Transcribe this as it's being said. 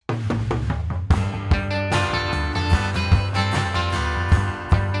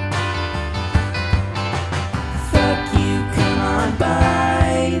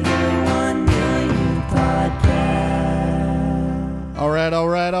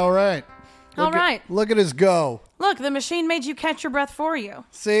All right. Look at us go. Look, the machine made you catch your breath for you.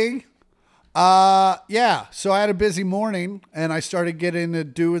 See? Yeah. So I had a busy morning and I started getting into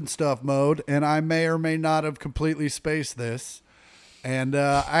doing stuff mode, and I may or may not have completely spaced this. And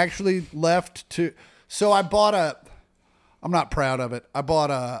I actually left to. So I bought I'm not proud of it. I bought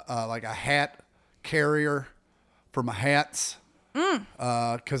like a hat carrier for my hats.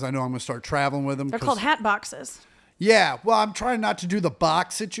 Because I know I'm going to start traveling with them. They're called hat boxes. Yeah. Well, I'm trying not to do the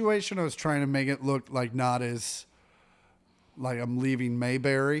box situation. I was trying to make it look like not as like I'm leaving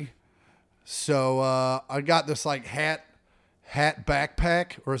Mayberry. So I got this like hat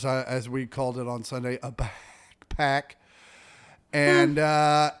backpack, or as we called it on Sunday, a backpack.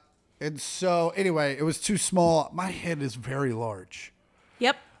 And so anyway, it was too small. My head is very large.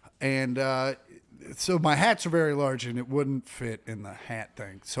 Yep. And so my hats are very large, and it wouldn't fit in the hat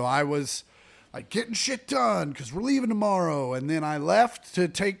thing. So I was like getting shit done because we're leaving tomorrow. And then I left to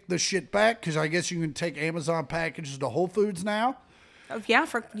take the shit back because I guess you can take Amazon packages to Whole Foods now. Yeah,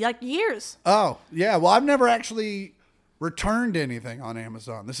 for like years. Oh, yeah. Well, I've never actually returned anything on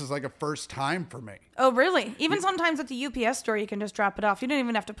Amazon. This is like a first time for me. Oh, really? Even sometimes at the UPS store, you can just drop it off. You don't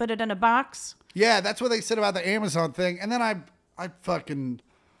even have to put it in a box. Yeah, that's what they said about the Amazon thing. And then I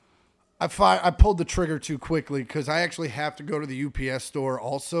pulled the trigger too quickly because I actually have to go to the UPS store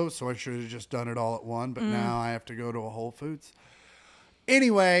also. So I should have just done it all at one. But now I have to go to a Whole Foods.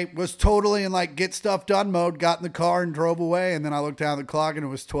 Anyway, was totally in like get stuff done mode, got in the car and drove away. And then I looked down at the clock and it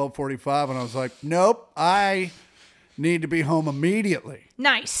was 12:45. And I was like, nope, I need to be home immediately.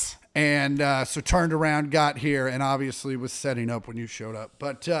 Nice. And so turned around, got here, and obviously was setting up when you showed up.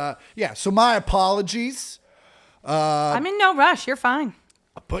 But yeah, so my apologies. I'm in no rush. You're fine.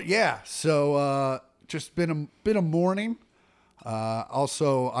 But yeah, so just been a morning.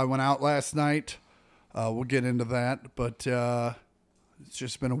 Also, I went out last night. We'll get into that, but it's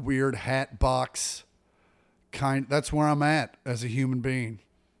just been a weird hat box kind. That's where I'm at as a human being.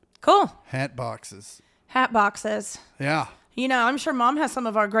 Cool. Hat boxes. Hat boxes. Yeah. You know, I'm sure Mom has some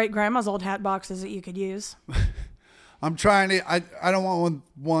of our great grandma's old hat boxes that you could use. I'm trying to. I don't want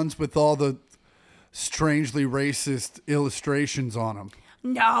ones with all the strangely racist illustrations on them.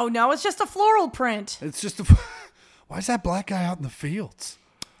 No, it's just a floral print. It's just why is that black guy out in the fields?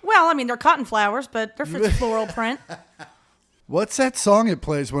 Well, I mean, they're cotton flowers, but they're floral print. What's that song it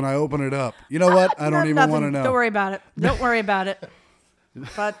plays when I open it up? You know what? I don't even want to know. Don't worry about it. Don't worry about it.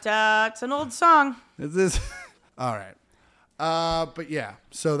 But it's an old song. Is this? All right. But yeah,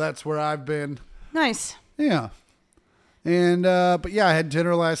 so that's where I've been. Nice. Yeah. And, but yeah, I had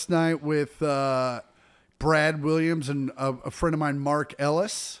dinner last night with Brad Williams and a friend of mine, Mark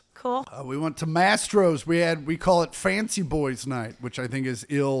Ellis. Cool. We went to Mastro's. We call it Fancy Boys Night, which I think is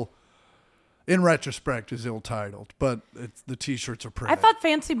in retrospect is ill-titled, but the t-shirts are pretty. I thought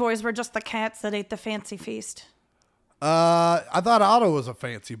Fancy Boys were just the cats that ate the fancy feast. I thought Otto was a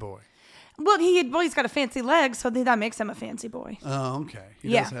fancy boy. Well, he's got a fancy leg, so that makes him a fancy boy. Oh, okay.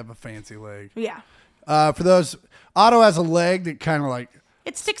 He does have a fancy leg. Yeah. For those, Otto has a leg that kind of like...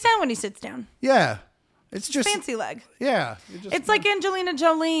 It sticks out when he sits down. Yeah. It's just... fancy leg. Yeah. It's like Angelina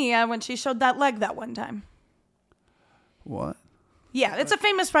Jolie when she showed that leg that one time. What? Yeah, it's a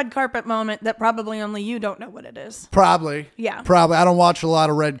famous red carpet moment that probably only you don't know what it is. Probably. Yeah. Probably. I don't watch a lot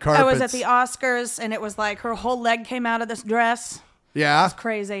of red carpets. I was at the Oscars, and it was like her whole leg came out of this dress. Yeah. It's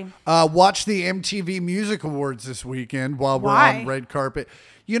crazy. Watch the MTV Music Awards this weekend while we're on red carpet.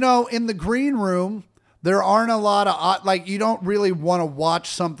 You know, in the green room, there aren't a lot of, like, you don't really want to watch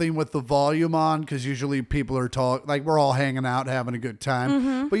something with the volume on because usually people are talking, like, we're all hanging out, having a good time.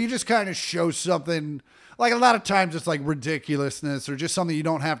 Mm-hmm. But you just kind of show something, like, a lot of times it's like ridiculousness or just something you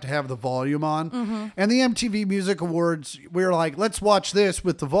don't have to have the volume on. Mm-hmm. And the MTV Music Awards, we were like, let's watch this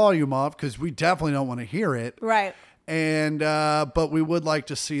with the volume off because we definitely don't want to hear it. Right. And, but we would like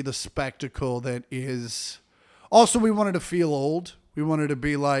to see the spectacle that is. Also, we wanted to feel old. We wanted to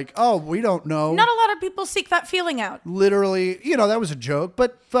be like, oh, we don't know. Not a lot of people seek that feeling out. Literally, you know, that was a joke,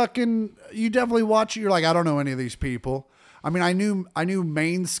 but fucking, you definitely watch it. You're like, I don't know any of these people. I mean, I knew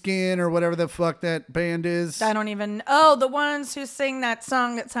Main Skin or whatever the fuck that band is. I don't even. Oh, the ones who sing that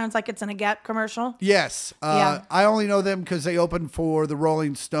song that sounds like it's in a Gap commercial. Yes. Yeah. I only know them because they opened for the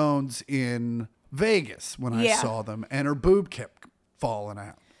Rolling Stones in Vegas when I saw them, and her boob kept falling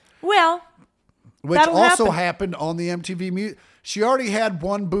out. Well, which also happened on the MTV Music. She already had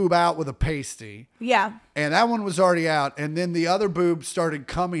one boob out with a pasty. Yeah. And that one was already out, and then the other boob started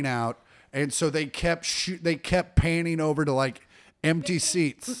coming out, and so they kept panning over to like empty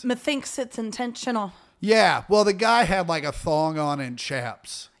seats. Methinks it's intentional. Yeah. Well, the guy had like a thong on and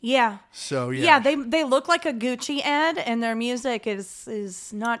chaps. Yeah. So yeah. Yeah, they look like a Gucci ad, and their music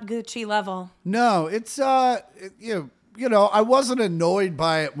is not Gucci level. No, it's you know, I wasn't annoyed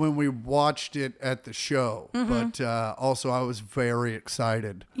by it when we watched it at the show, but also I was very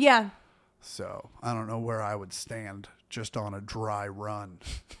excited. Yeah. So I don't know where I would stand just on a dry run.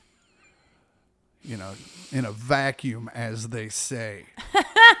 You know, in a vacuum, as they say.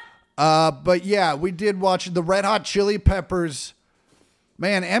 But yeah, we did watch the Red Hot Chili Peppers.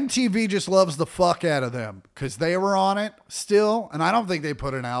 Man, MTV just loves the fuck out of them because they were on it still. And I don't think they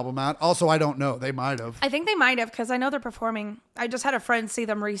put an album out. Also, I don't know. They might have. I think they might have because I know they're performing. I just had a friend see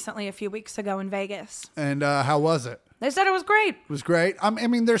them recently a few weeks ago in Vegas. And how was it? They said it was great. It was great. I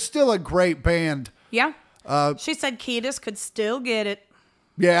mean, they're still a great band. Yeah. She said Kiedis could still get it.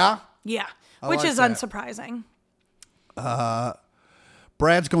 Yeah. Yeah. Which is unsurprising.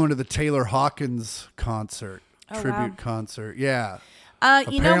 Brad's going to the Taylor Hawkins concert, tribute concert. Yeah. You know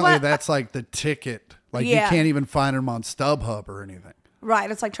Apparently what? that's like the ticket. Like you can't even find them on StubHub or anything. Right.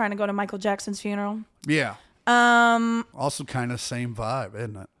 It's like trying to go to Michael Jackson's funeral. Yeah. Also kind of same vibe,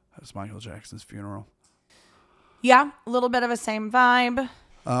 isn't it? As Michael Jackson's funeral. Yeah. A little bit of a same vibe.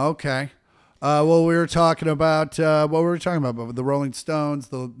 Okay. Well, we were talking about what were we talking about? The Rolling Stones,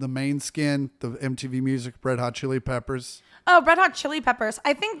 the Main Skin, the MTV Music, Red Hot Chili Peppers. Oh, Red Hot Chili Peppers.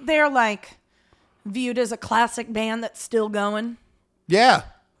 I think they're like viewed as a classic band that's still going. Yeah.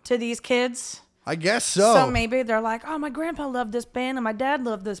 To these kids. I guess so. So maybe they're like, oh, my grandpa loved this band and my dad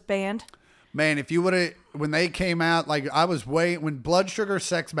loved this band. Man, if you would have, when they came out, like I was when Blood Sugar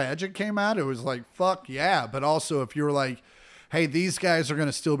Sex Magic came out, it was like, fuck yeah. But also if you were like, hey, these guys are going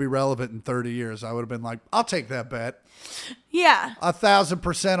to still be relevant in 30 years, I would have been like, I'll take that bet. Yeah.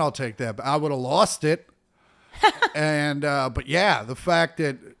 1,000% I'll take that. I would have lost it. And, but yeah, the fact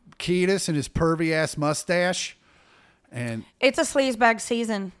that Kiedis and his pervy ass mustache and it's a sleaze bag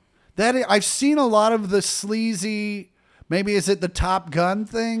season. I've seen a lot of the sleazy, maybe is it the Top Gun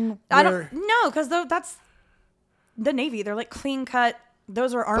thing? I don't know, because that's the Navy. They're like clean cut.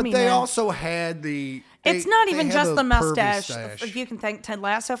 Those are Army men. But they men. also had it's not even just the mustache. Stash. You can thank Ted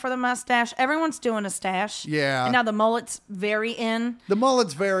Lasso for the mustache. Everyone's doing a stash. Yeah. And now the mullet's very in. The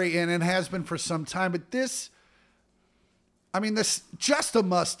mullet's very in and has been for some time. But this just a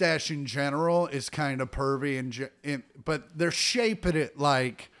mustache in general is kind of pervy, but they're shaping it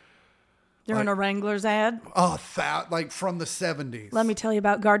like they're in a Wrangler's ad. Oh, like from the 70s. Let me tell you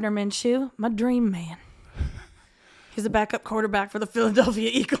about Gardner Minshew, my dream man. He's a backup quarterback for the Philadelphia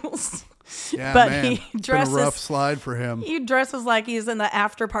Eagles. Yeah, but man. He dresses. Been a rough slide for him. He dresses like he's in the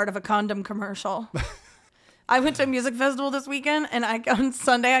after part of a condom commercial. I went to a music festival this weekend, and on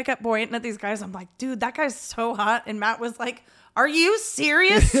Sunday I kept pointing at these guys. I'm like, dude, that guy's so hot. And Matt was like, are you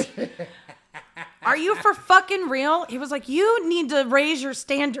serious? Are you for fucking real? He was like, you need to raise your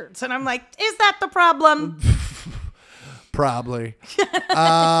standards. And I'm like, is that the problem? Probably.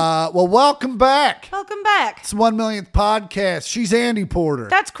 Well, welcome back. Welcome back. It's 1 millionth podcast. She's Andi Porter.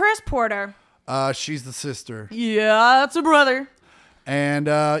 That's Chris Porter. She's the sister. Yeah, that's a brother. And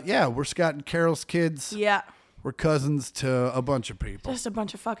we're Scott and Carol's kids. Yeah. We're cousins to a bunch of people. Just a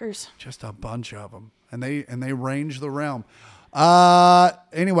bunch of fuckers. Just a bunch of them. And they range the realm.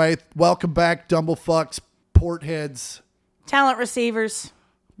 Anyway, welcome back, Dumblefucks, Portheads. Talent receivers.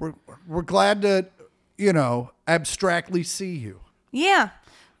 We're glad to, abstractly see you. Yeah.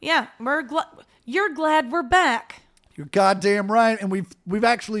 Yeah. You're glad we're back. You're goddamn right. And we've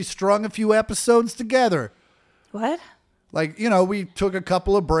actually strung a few episodes together. What? Like, we took a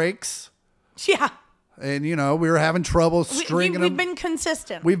couple of breaks. Yeah. And, we were having trouble stringing them. We've been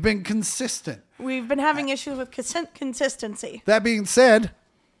consistent. We've been consistent. We've been having issues with consistency. That being said,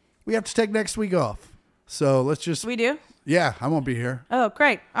 we have to take next week off. So let's just... We do? Yeah, I won't be here. Oh,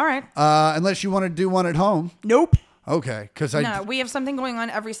 great. All right. Unless you want to do one at home. Nope. Okay. No, we have something going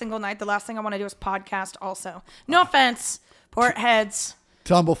on every single night. The last thing I want to do is podcast also. No offense, Portheads.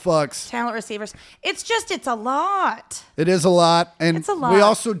 Tumblefucks. Talent receivers. It's a lot. It is a lot. And it's a lot. We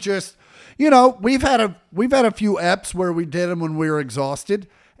also just... we've had a few eps where we did them when we were exhausted,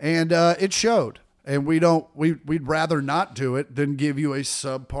 and it showed. And we'd rather not do it than give you a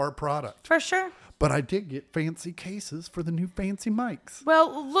subpar product. For sure. But I did get fancy cases for the new fancy mics.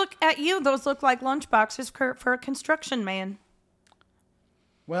 Well, look at you. Those look like lunchboxes for a construction man.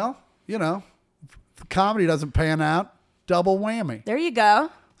 Well, if the comedy doesn't pan out, double whammy. There you go.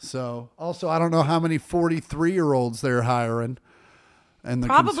 So, also, I don't know how many 43-year-olds they're hiring. And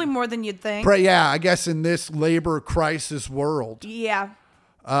probably more than you'd think. Yeah, I guess in this labor crisis world. Yeah.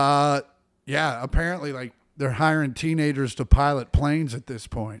 Apparently, like, they're hiring teenagers to pilot planes at this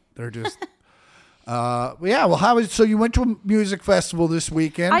point. They're just Yeah. Well, so you went to a music festival this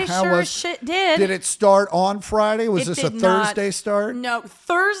weekend? I sure shit did. Did it start on Friday? Was this a Thursday start? No,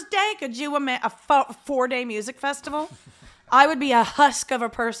 Thursday. Could you imagine a 4-day music festival? I would be a husk of a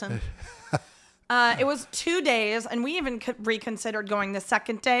person. It was 2 days, and we even reconsidered going the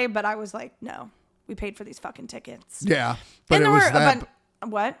second day, but I was like, no, we paid for these fucking tickets. Yeah, but it was that.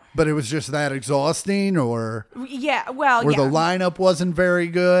 What? But it was just that exhausting, or yeah, well, the lineup wasn't very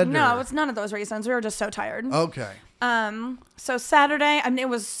good. No, it's none of those reasons. We were just so tired. Okay. So Saturday, I mean, it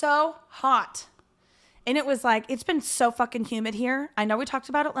was so hot. And it was like, it's been so fucking humid here. I know we talked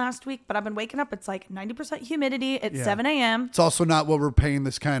about it last week, but I've been waking up. It's like 90% humidity at 7 a.m. It's also not what we're paying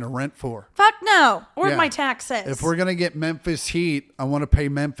this kind of rent for. Fuck no. Or my taxes. If we're going to get Memphis heat, I want to pay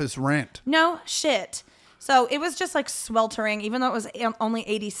Memphis rent. No shit. So it was just like sweltering, even though it was only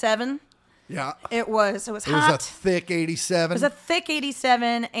 87. Yeah. It was hot. It was a thick 87. It was a thick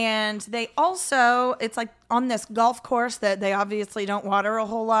 87. And they also, it's like on this golf course that they obviously don't water a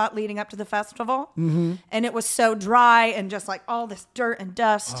whole lot leading up to the festival. Mm-hmm. And it was so dry and just like all this dirt and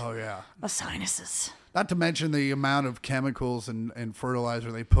dust. Oh, yeah. The sinuses. Not to mention the amount of chemicals and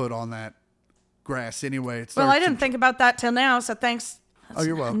fertilizer they put on that grass anyway. Well, I didn't think about that till now, so thanks. Oh,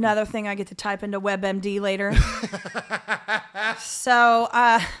 you're welcome. Another thing I get to type into WebMD later. So,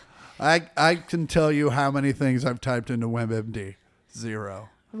 I can tell you how many things I've typed into WebMD. 0.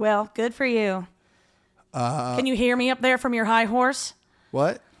 Well, good for you. Can you hear me up there from your high horse?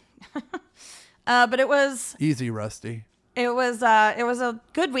 What? But it was easy, Rusty. It was a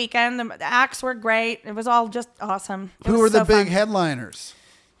good weekend. The acts were great. It was all just awesome. Who were the big headliners?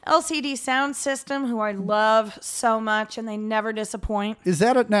 LCD Sound System, who I love so much, and they never disappoint. Is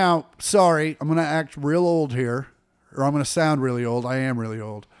that it now? Sorry, I'm going to act real old here, or I'm going to sound really old. I am really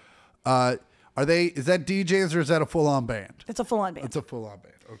old. Is that DJs or is that a full-on band? It's a full-on band. It's a full-on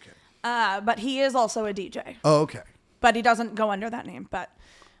band. Okay. But he is also a DJ. Oh, okay. But he doesn't go under that name. But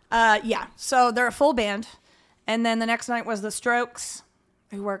yeah, so they're a full band. And then the next night was the Strokes,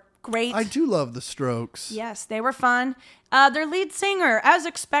 who were great. I do love the Strokes. Yes, they were fun. Their lead singer, as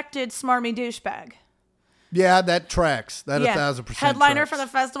expected, smarmy douchebag. Yeah, that tracks. That 1,000% Headliner tracks. for the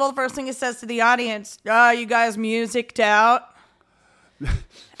festival, the first thing he says to the audience, you guys music'd out.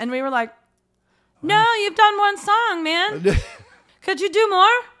 And we were like, no, you've done one song, man. Could you do more?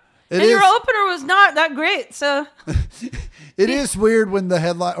 Your opener was not that great, so. It is weird when the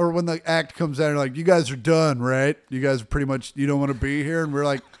headline or when the act comes out and like, you guys are done, right? You guys are pretty much, you don't want to be here. And we're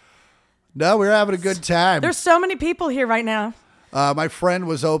like, no, we're having a good time. There's so many people here right now. My friend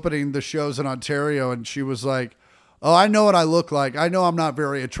was opening the shows in Ontario and she was like, oh, I know what I look like. I know I'm not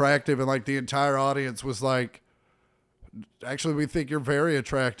very attractive. And like the entire audience was like, actually, we think you're very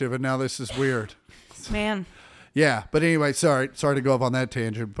attractive. And now this is weird. Man. Yeah. But anyway, sorry to go off on that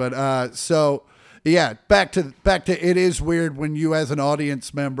tangent. But so yeah, back to it is weird when you as an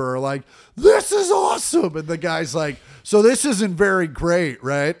audience member are like, this is awesome. And the guy's like, so this isn't very great,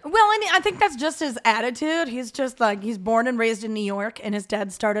 right? Well, and I think that's just his attitude. He's just like, he's born and raised in New York and his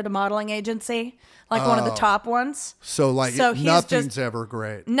dad started a modeling agency, like one of the top ones. So nothing's ever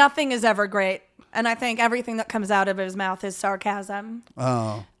great. Nothing is ever great. And I think everything that comes out of his mouth is sarcasm.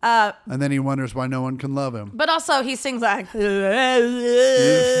 Oh. And then he wonders why no one can love him. But also he sings like, and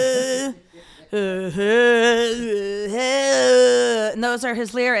those are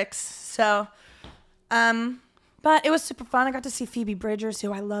his lyrics. So, but it was super fun. I got to see Phoebe Bridgers,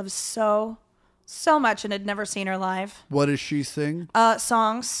 who I love so much and had never seen her live. What does she sing?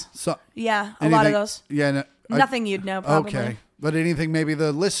 Songs. Yeah, anything, lot of those. Yeah. Nothing you'd know, probably. Okay. But anything maybe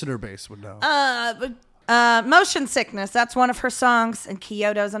the listener base would know. Motion Sickness, that's one of her songs, and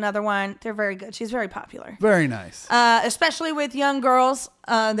Kyoto's another one. They're very good. She's very popular. Very nice. Especially with young girls.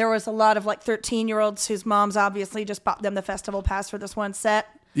 There was a lot of like 13-year-olds whose moms obviously just bought them the festival pass for this one set.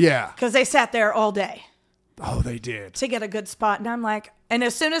 Yeah. Because they sat there all day. Oh, they did. To get a good spot. And I'm like, and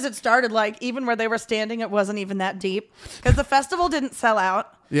as soon as it started, like even where they were standing, it wasn't even that deep. Because the festival didn't sell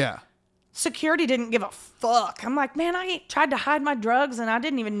out. Yeah. Security didn't give a fuck. I'm like, man, I tried to hide my drugs and I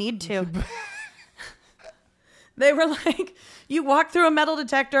didn't even need to. They were like, you walk through a metal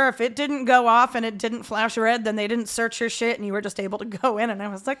detector. If it didn't go off and it didn't flash red, then they didn't search your shit and you were just able to go in. And I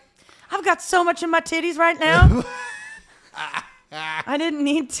was like, I've got so much in my titties right now. I didn't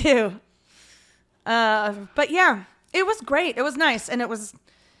need to. But yeah, it was great. It was nice. And it was,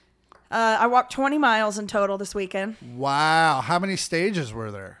 I walked 20 miles in total this weekend. Wow. How many stages were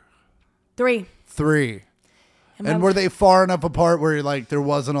there? 3. And were they far enough apart where you're like there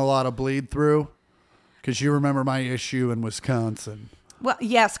wasn't a lot of bleed through? Because you remember my issue in Wisconsin. Well,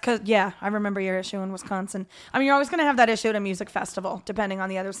 yes, I remember your issue in Wisconsin. I mean, you're always going to have that issue at a music festival, depending on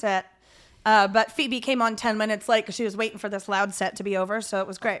the other set. But Phoebe came on 10 minutes late because she was waiting for this loud set to be over, so it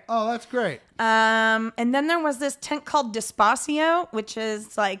was great. Oh, that's great. And then there was this tent called Despacio, which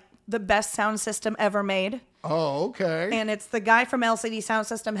is like the best sound system ever made. Oh, okay. And it's the guy from LCD Sound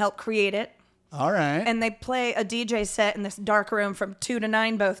System helped create it. All right. And they play a DJ set in this dark room from 2 to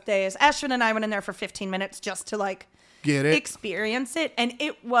 9 both days. Ashvin and I went in there for 15 minutes just to like get it, experience it, and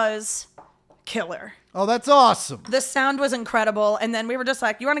it was killer. Oh, that's awesome. The sound was incredible, and then we were just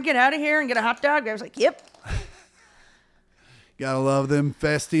like, "You want to get out of here and get a hot dog?" I was like, "Yep." Gotta love them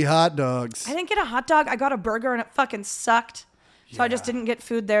festy hot dogs. I didn't get a hot dog. I got a burger, and it fucking sucked. So I just didn't get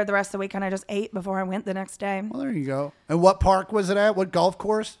food there the rest of the weekend. I just ate before I went the next day. Well, there you go. And what park was it at? What golf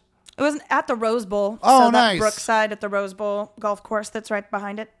course? It was at the Rose Bowl. Oh, so nice. That Brookside at the Rose Bowl golf course that's right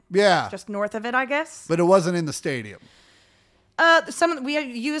behind it. Yeah. Just north of it, I guess. But it wasn't in the stadium. We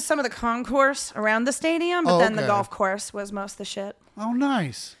used some of the concourse around the stadium, but then the golf course was most of the shit. Oh,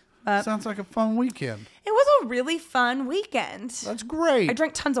 nice. Sounds like a fun weekend. It was a really fun weekend. That's great. I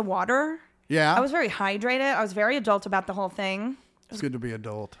drank tons of water. Yeah. I was very hydrated. I was very adult about the whole thing. It's good to be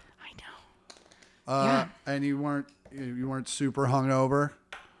adult. I know. Yeah. And you weren't super hungover?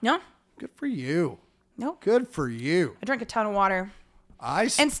 No. Good for you. Nope. Good for you. I drank a ton of water.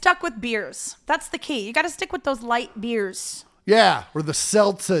 And stuck with beers. That's the key. You got to stick with those light beers. Yeah, or the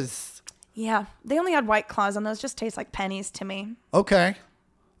seltzers. Yeah. They only had White Claws on those. Just taste like pennies to me. Okay.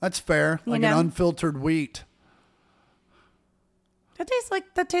 That's fair. An unfiltered wheat. That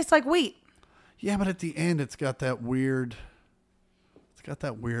tastes like wheat. Yeah, but at the end it's got that weird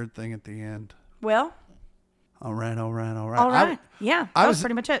thing at the end. Well. All right. All right. That was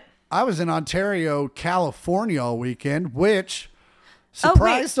pretty much it. I was in Ontario, California all weekend, which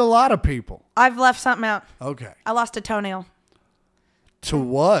surprised a lot of people. I've left something out. Okay. I lost a toenail. To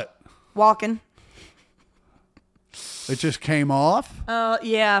what? Walking. It just came off?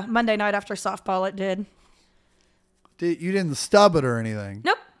 Yeah. Monday night after softball, it did. You didn't stub it or anything?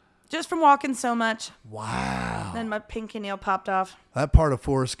 Nope. Just from walking so much. Wow. Then my pinky nail popped off. That part of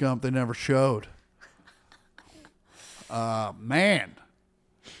Forrest Gump they never showed. Man.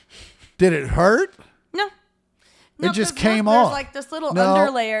 Did it hurt? No. It just came off. There's like this little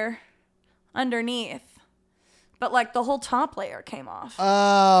underlayer underneath. But like the whole top layer came off.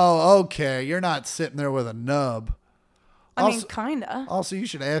 Oh, okay. You're not sitting there with a nub. I mean, kinda. Also, you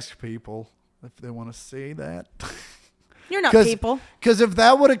should ask people if they want to see that. You're not people. Because if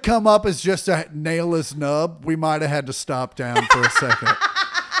that would have come up as just a nailless nub, we might have had to stop down for a second.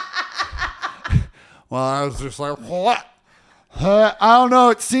 Well, I was just like, what? I don't know.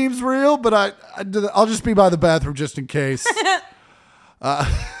 It seems real, but I'll just be by the bathroom just in case.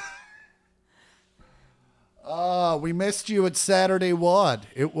 We missed you at Saturday Wad.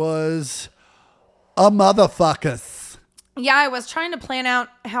 It was a motherfuckers. Yeah, I was trying to plan out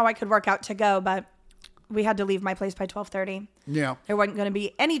how I could work out to go, but we had to leave my place by 12:30. Yeah. There wasn't going to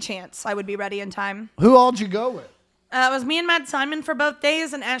be any chance I would be ready in time. Who all'd you go with? It was me and Matt Simon for both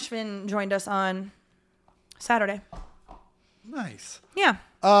days, and Ashvin joined us on Saturday. Nice. Yeah.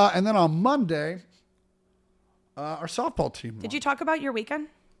 And then on Monday, our softball team won. Did you talk about your weekend?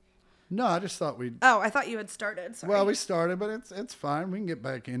 No, I just thought we'd... Oh, I thought you had started. Sorry. Well, we started, but it's fine. We can get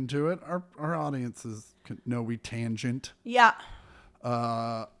back into it. Our audiences know we tangent. Yeah.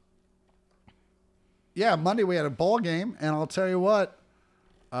 Yeah, Monday we had a ball game, and I'll tell you what,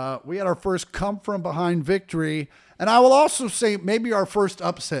 we had our first come from behind victory, and I will also say maybe our first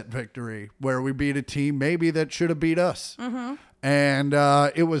upset victory where we beat a team maybe that should have beat us. Mm-hmm. And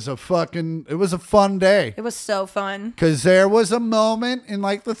it was a fun day. It was so fun. Because there was a moment in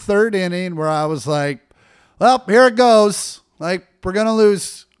like the third inning where I was like, well, here it goes. Like, we're going to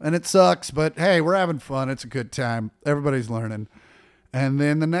lose, and it sucks, but hey, we're having fun. It's a good time. Everybody's learning. And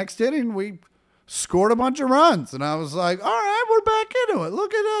then the next inning, we scored a bunch of runs, and I was like, all right, we're back into it.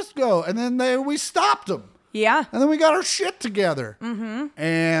 Look at us go. And then we stopped them. Yeah. And then we got our shit together. Mm-hmm.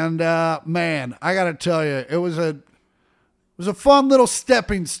 And man, I got to tell you, it was a fun little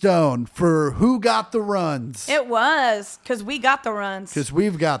stepping stone for who got the runs. It was, because we got the runs. Because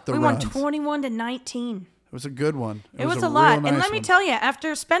we've got the runs. We won 21-19. It was a good one. It was a lot. And let me tell you,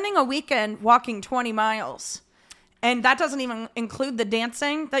 after spending a weekend walking 20 miles, and that doesn't even include the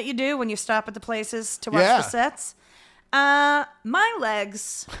dancing that you do when you stop at the places to watch the sets, my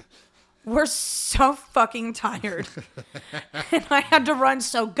legs were so fucking tired. And I had to run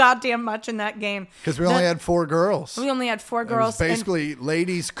so goddamn much in that game. Because we only had 4 girls. We only had 4 girls. It was basically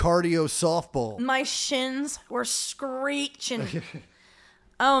ladies cardio softball. My shins were screeching.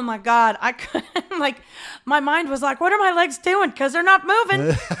 Oh my God. I couldn't, my mind was like, what are my legs doing? Because they're not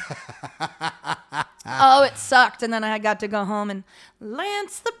moving. Oh, it sucked. And then I got to go home and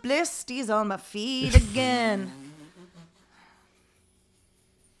lance the blisties on my feet again.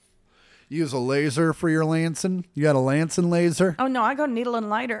 Use a laser for your lancing? You got a lancing laser? Oh, no, I go needle and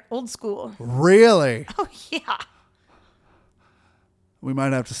lighter. Old school. Really? Oh, yeah. We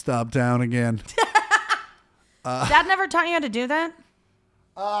might have to stop down again. Dad never taught you how to do that?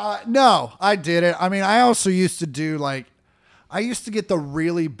 No, I did it. I mean, I also used to do I used to get the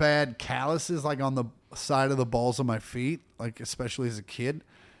really bad calluses like on the side of the balls of my feet, like especially as a kid,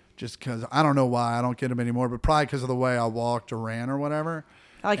 just because I don't know why I don't get them anymore, but probably because of the way I walked or ran or whatever.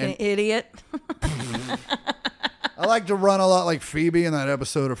 An idiot. I like to run a lot like Phoebe in that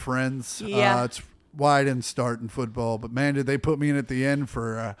episode of Friends. Yeah. It's why I didn't start in football, but man, did they put me in at the end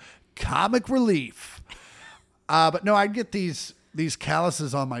for comic relief. But no, I'd get these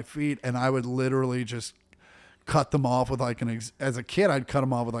calluses on my feet, and I would literally just cut them off with as a kid, I'd cut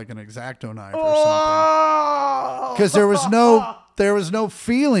them off with like an X-Acto knife or something. Because there was no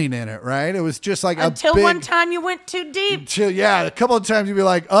feeling in it, right? It was just like until one time you went too deep. Yeah, a couple of times you'd be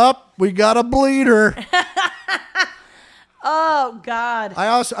like, we got a bleeder. Oh, God.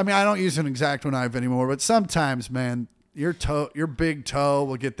 I don't use an X-Acto knife anymore, but sometimes, man, your big toe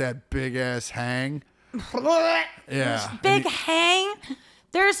will get that big ass hang. Yeah. Big hang?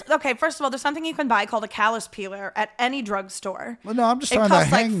 First of all, there's something you can buy called a callus peeler at any drugstore. Well, no, I'm just talking about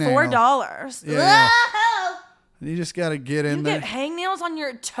hangnail. It costs like $4. Yeah. You just got to get in there. You get hangnails on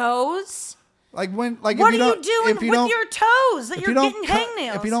your toes? What are you doing with your toes that you're getting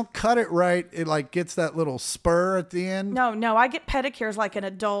hangnails? If you don't cut it right, it like gets that little spur at the end. No, I get pedicures like an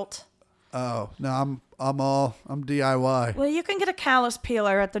adult. Oh, no, I'm DIY. Well, you can get a callus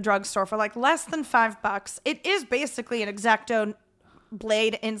peeler at the drugstore for like less than $5. It is basically an X-Acto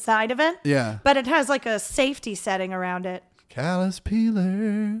blade inside of it. Yeah. But it has like a safety setting around it. Callus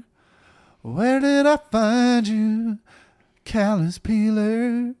peeler, where did I find you? Callus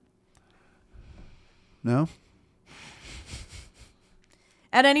peeler. No?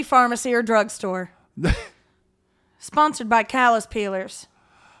 At any pharmacy or drugstore. Sponsored by Callus Peelers.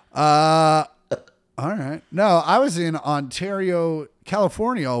 All right. No, I was in Ontario,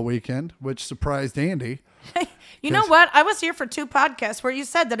 California all weekend, which surprised Andi. You know what? I was here for 2 podcasts where you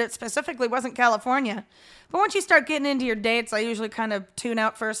said that it specifically wasn't California. But once you start getting into your dates, I usually kind of tune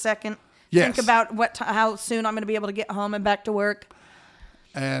out for a second. Yes. Think about how soon I'm going to be able to get home and back to work.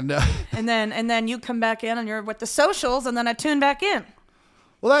 And and then you come back in and you're with the socials, and then I tune back in.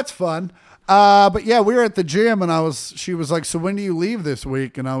 Well, that's fun. But yeah, we were at the gym, and she was like, "So when do you leave this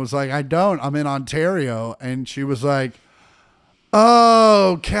week?" And I was like, "I don't. I'm in Ontario." And she was like,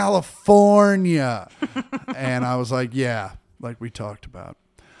 "Oh, California." And I was like, "Yeah, like we talked about."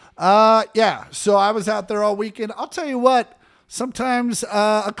 Yeah. So I was out there all weekend. I'll tell you what. Sometimes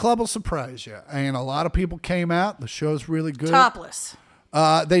a club will surprise you, and a lot of people came out. The show's really good. Topless.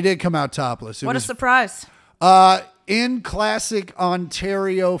 They did come out topless. What a surprise. In classic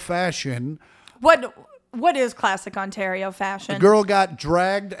Ontario fashion. What is classic Ontario fashion? A girl got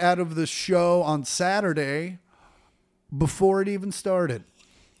dragged out of the show on Saturday before it even started.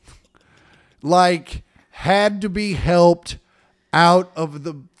 Like, had to be helped out of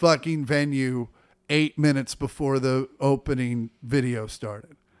the fucking venue 8 minutes before the opening video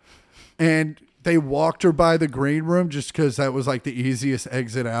started. And they walked her by the green room just because that was like the easiest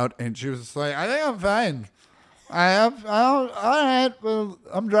exit out. And she was just like, "I think I'm fine. All right, well,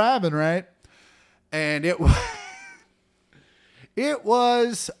 I'm driving, right?" And it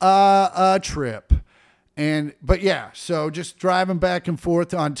was a trip. But yeah, so just driving back and forth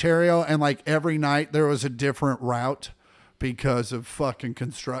to Ontario, and like every night there was a different route because of fucking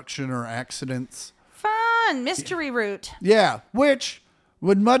construction or accidents. Fun. Mystery route. Yeah, which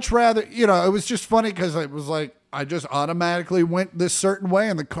would much rather, it was just funny because it was like, I just automatically went this certain way,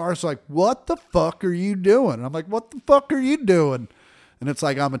 and the car's like, "What the fuck are you doing?" And I'm like, "What the fuck are you doing?" And it's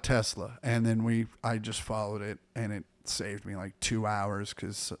like, "I'm a Tesla." And then I just followed it, and it saved me like 2 hours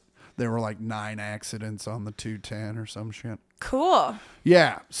because there were like 9 accidents on the 210 or some shit. Cool.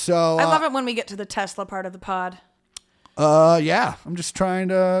 Yeah. So I love it when we get to the Tesla part of the pod. Yeah, I'm just trying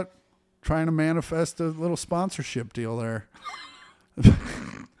to manifest a little sponsorship deal there.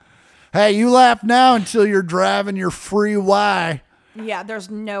 Hey, you laugh now until you're driving your free Y. Yeah, there's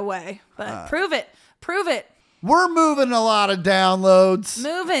no way. But prove it. Prove it. We're moving a lot of downloads.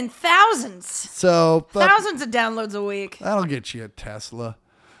 Moving thousands. So thousands of downloads a week. That'll get you a Tesla.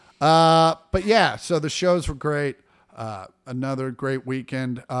 But yeah, so the shows were great. Another great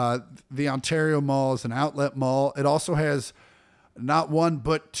weekend. The Ontario Mall is an outlet mall. It also has not one,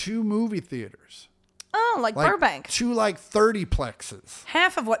 but 2 movie theaters. Oh, like Burbank. To like 30 plexes.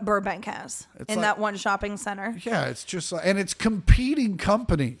 Half of what Burbank has in that one shopping center. Yeah, it's just and it's competing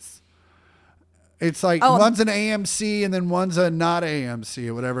companies. It's like one's an AMC and then one's a not AMC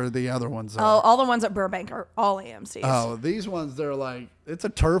or whatever the other ones are. Oh, all the ones at Burbank are all AMCs. Oh, these ones, they're like, it's a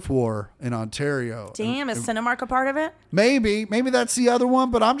turf war in Ontario. Damn, is Cinemark a part of it? Maybe that's the other one,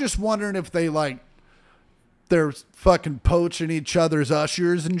 but I'm just wondering if they're fucking poaching each other's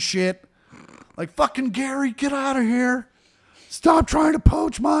ushers and shit. Like, fucking Gary, get out of here. Stop trying to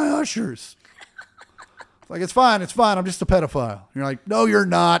poach my ushers. Like, it's fine. I'm just a pedophile. You're like, no, you're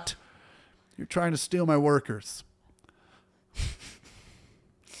not. You're trying to steal my workers.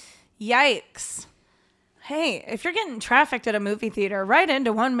 Yikes. Hey, if you're getting trafficked at a movie theater, write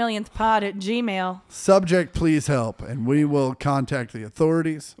into 1millionthpod@gmail.com. Subject, please help, and we will contact the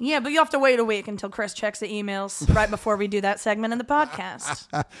authorities. Yeah, but you have to wait a week until Chris checks the emails right before we do that segment in the podcast.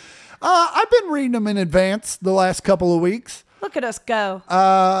 I've been reading them in advance the last couple of weeks. Look at us go.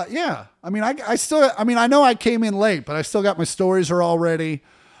 Yeah. I mean, I know I came in late, but I still got my stories are all ready.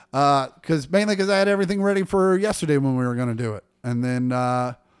 Mainly because I had everything ready for yesterday when we were going to do it. And then,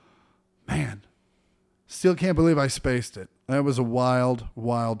 man, still can't believe I spaced it. That was a wild,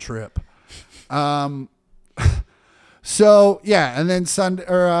 wild trip. So yeah. And then Sunday,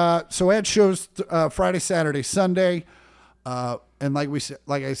 so I had shows, Friday, Saturday, Sunday. And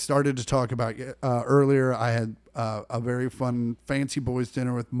like I started to talk about earlier, I had a very fun Fancy Boys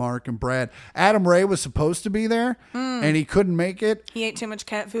dinner with Mark and Brad. Adam Ray was supposed to be there, and he couldn't make it. He ate too much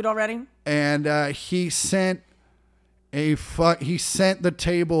cat food already, and he sent the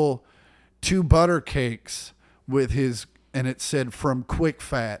table 2 butter cakes with and it said from Quick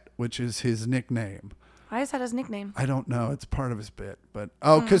Fat, which is his nickname. Why is that his nickname? I don't know. It's part of his bit, but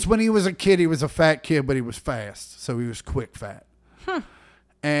because when he was a kid, he was a fat kid, but he was fast, so he was Quick Fat.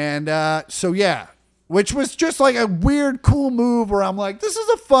 And so yeah, which was just like a weird, cool move where I'm like, this is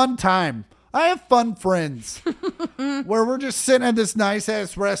a fun time. I have fun friends where we're just sitting at this nice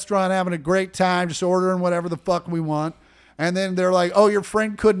ass restaurant having a great time, just ordering whatever the fuck we want. And then they're like, oh, your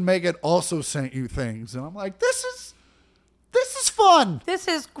friend couldn't make it, also sent you things. And I'm like, this is fun. This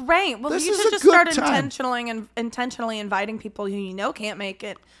is great. Well, this you should just start intentionally inviting people who you know can't make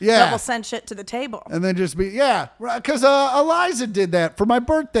it. Yeah. That will send shit to the table. And then just because Eliza did that for my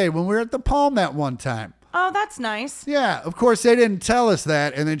birthday when we were at the Palm that one time. Oh, that's nice. Yeah, of course they didn't tell us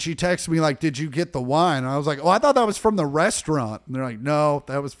that. And then she texted me like, did you get the wine? And I was like, oh, I thought that was from the restaurant. And they're like, no,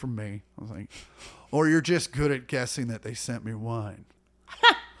 that was from me. I was like, or you're just good at guessing that they sent me wine.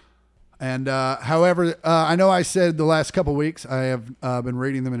 And however, I know I said the last couple weeks I have been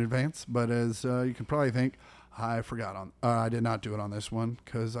reading them in advance, but as you can probably think, I forgot I did not do it on this one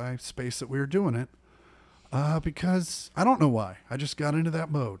because I spaced that we were doing it because I don't know why. I just got into that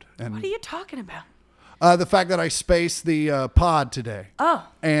mode. And what are you talking about? The fact that I spaced the pod today. Oh.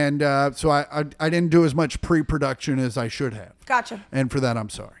 And so I didn't do as much pre-production as I should have. Gotcha. And for that, I'm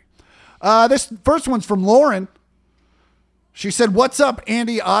sorry. This first one's from Lauren. She said, what's up,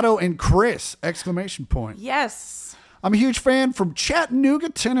 Andi, Otto, and Chris? ! Yes. I'm a huge fan from Chattanooga,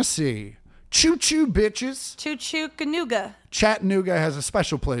 Tennessee. Choo choo, bitches. Choo choo, Chanooga. Chattanooga has a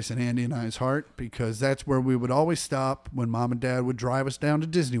special place in Andi and I's heart because that's where we would always stop when Mom and Dad would drive us down to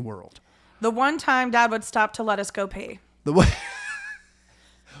Disney World. The one time Dad would stop to let us go pee. The way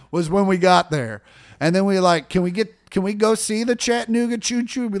was when we got there. And then we like, can we go see the Chattanooga Choo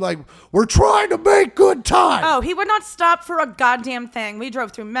Choo? Be like, we're trying to make good time. Oh, he would not stop for a goddamn thing. We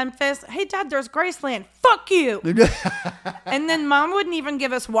drove through Memphis. Hey, Dad, there's Graceland. Fuck you. And then Mom wouldn't even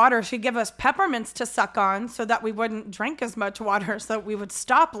give us water. She'd give us peppermints to suck on so that we wouldn't drink as much water, so that we would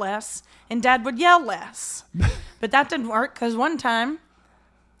stop less and Dad would yell less. But that didn't work because one time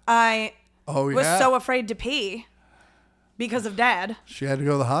I was so afraid to pee. Because of Dad. She had to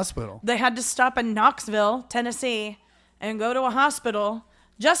go to the hospital. They had to stop in Knoxville, Tennessee, and go to a hospital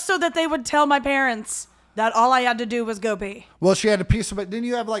just so that they would tell my parents that all I had to do was go pee. Well, she had a piece of it. Didn't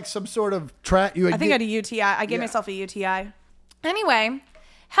you have like some sort of I think I had a UTI. I gave myself a UTI. Anyway,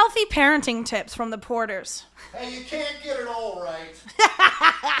 healthy parenting tips from the Porters. Hey, you can't get it all right.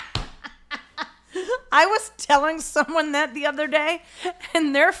 I was telling someone that the other day,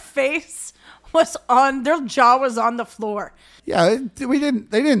 and their jaw was on the floor. Yeah, they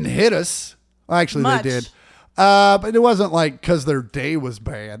didn't hit us. Well, actually, Much. they did. But it wasn't like because their day was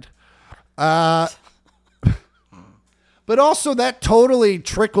bad. But also that totally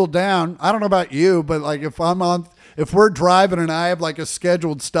trickled down. I don't know about you, but like if we're driving and I have like a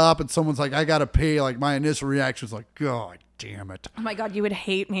scheduled stop and someone's like, I gotta pee, like my initial reaction is like, God damn it. Oh my God, you would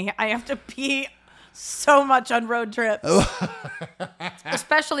hate me. I have to pee so much on road trips.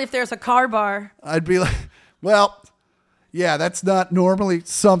 Especially if there's a car bar. I'd be like, well, yeah, that's not normally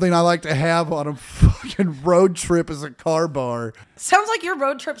something I like to have on a fucking road trip as a car bar. Sounds like your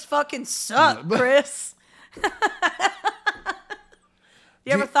road trips fucking suck, Chris.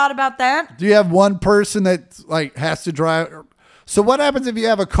 You ever thought about that? Do you have one person that like has to drive? So what happens if you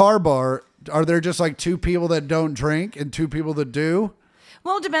have a car bar? Are there just like two people that don't drink and two people that do?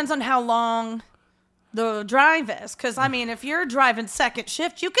 Well, it depends on how long the drive is. Because, I mean, if you're driving second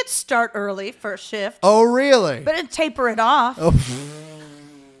shift, you could start early first shift. Oh, really? But it'd taper it off. Oh.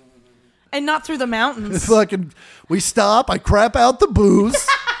 And not through the mountains. Fucking, we stop. I crap out the booze.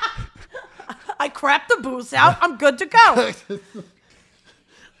 I crap the booze out. I'm good to go.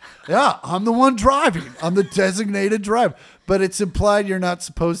 Yeah, I'm the one driving. I'm the designated driver. But it's implied you're not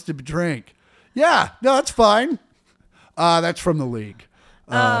supposed to drink. Yeah, no, that's fine. That's from the league.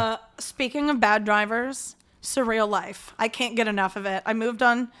 Speaking of bad drivers, Surreal Life. I can't get enough of it. I moved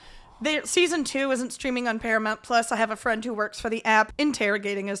on. Season 2 isn't streaming on Paramount Plus. I have a friend who works for the app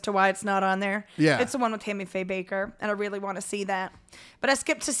interrogating as to why it's not on there. Yeah. It's the one with Tammy Faye Baker, and I really want to see that. But I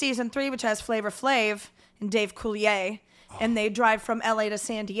skipped to season 3, which has Flavor Flav and Dave Coulier. And they drive from LA to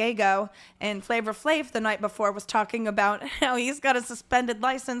San Diego. And Flavor Flav the night before was talking about how he's got a suspended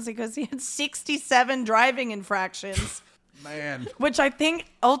license because he had 67 driving infractions. Man. Which I think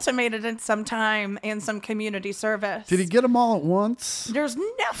ultimated in some time and some community service. Did he get them all at once? There's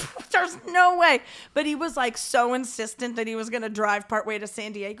no way. But he was like so insistent that he was going to drive partway to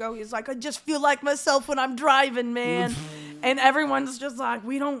San Diego. He's like, I just feel like myself when I'm driving, man. And everyone's just like,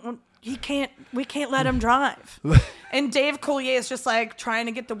 we can't let him drive. And Dave Coulier is just like trying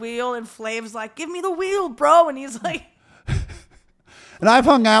to get the wheel, and Flav's like, give me the wheel, bro. And he's like, and I've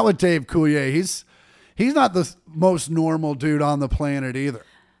hung out with Dave Coulier. He's not the most normal dude on the planet either.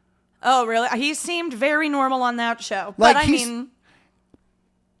 Oh, really? He seemed very normal on that show. Like, but I mean,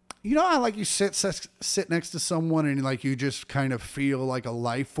 you know how like you sit next to someone and like you just kind of feel like a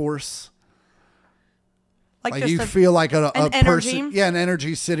life force? Like you feel like a person, an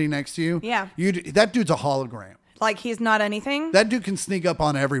energy sitting next to you. Yeah. That dude's a hologram. Like he's not anything. That dude can sneak up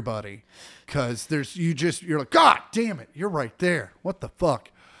on everybody because you're like, God damn it, you're right there. What the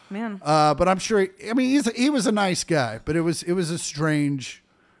fuck, man? But I'm sure. He was a nice guy, but it was a strange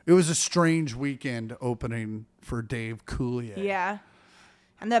weekend opening for Dave Coulier. Yeah.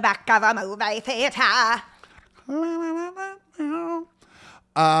 In the back of a movie theater.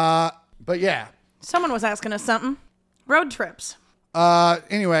 But yeah. Someone was asking us something. Road trips.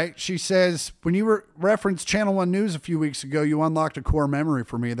 Anyway, she says, when you referenced Channel 1 News a few weeks ago, you unlocked a core memory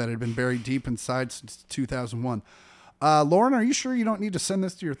for me that had been buried deep inside since 2001. Lauren, are you sure you don't need to send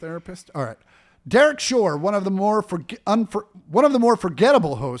this to your therapist? All right. Derek Shore, one of the more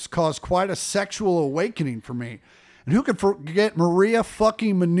forgettable hosts, caused quite a sexual awakening for me. And who could forget Maria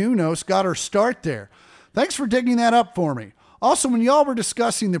fucking Menounos got her start there? Thanks for digging that up for me. Also, when y'all were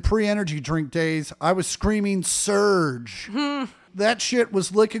discussing the pre-energy drink days, I was screaming surge. That shit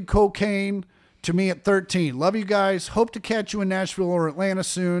was liquid cocaine to me at 13. Love you guys. Hope to catch you in Nashville or Atlanta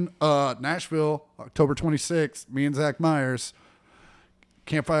soon. Nashville, October 26th. Me and Zach Myers.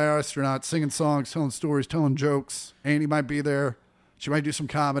 Campfire Astronaut, singing songs, telling stories, telling jokes. Andi might be there. She might do some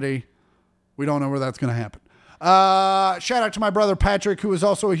comedy. We don't know where that's going to happen. Shout out to my brother Patrick, who is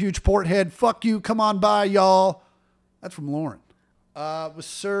also a huge Porthead. Fuck you. Come on by, y'all. That's from Lauren. Was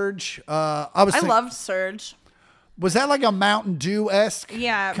Surge. I loved Surge. Was that like a Mountain Dew-esque?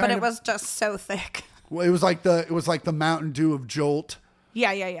 Yeah, but it was just so thick. Well, it was like the Mountain Dew of Jolt.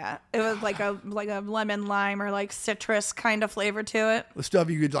 Yeah. It was like a lemon lime or like citrus kind of flavor to it. The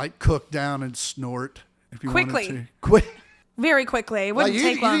stuff you could like cook down and snort if you quickly. wanted to. Quick. Very quickly. It wouldn't take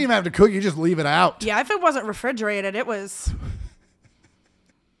long. You didn't even have to cook. You just leave it out. Yeah, if it wasn't refrigerated, it was.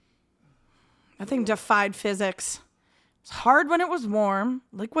 I think defied physics. It was hard when it was warm,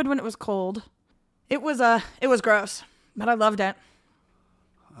 liquid when it was cold. It was gross, but I loved it.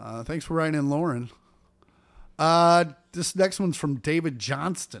 Thanks for writing in, Lauren. This next one's from David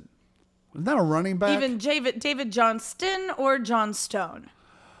Johnston. Isn't that a running back? Even David Johnston or John Stone?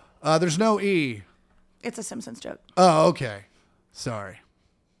 There's no E. It's a Simpsons joke. Oh, okay. Sorry.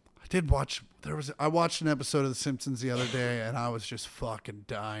 I watched an episode of The Simpsons the other day and I was just fucking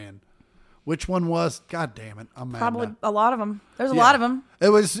dying. Which one was? God damn it. I'm mad. Probably a lot of them. There's a lot of them. It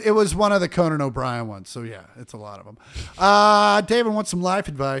was one of the Conan O'Brien ones. So yeah, it's a lot of them. David wants some life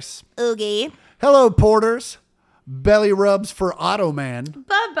advice. Okay. Hello, Porters. Belly rubs for Automan.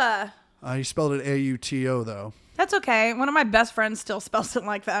 Bubba. He spelled it A-U-T-O though. That's okay. One of my best friends still spells it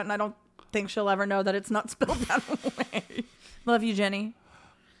like that, and I don't think she'll ever know that it's not spelled that way. Love you, Jenny.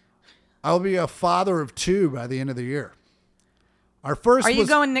 I'll be a father of 2 by the end of the year. Our first Are you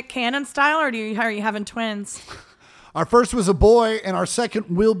going Nick Cannon style, or are you having twins? Our first was a boy, and our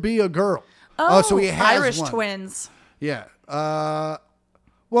second will be a girl. Oh, so he has Irish one. twins. Yeah.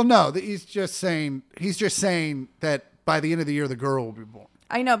 Well, no, he's just saying that by the end of the year, the girl will be born.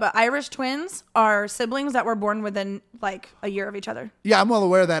 I know, but Irish twins are siblings that were born within like a year of each other. Yeah, I'm well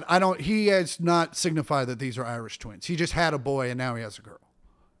aware of that. He has not signified that these are Irish twins. He just had a boy and now he has a girl.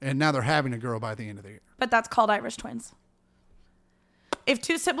 And now they're having a girl by the end of the year. But that's called Irish twins. If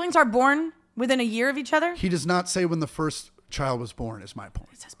 2 siblings are born within a year of each other. He does not say when the first child was born, is my point.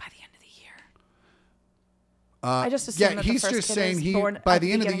 It says by the end of the year. I just assume that he's the first just kid saying is born by at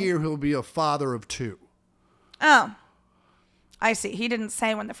the end of the beginning. year, he'll be a father of 2. Oh. I see. He didn't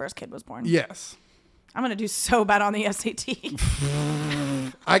say when the first kid was born. Yes. I'm going to do so bad on the SAT.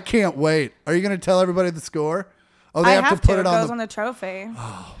 I can't wait. Are you going to tell everybody the score? Oh, they I have to put it goes on the trophy.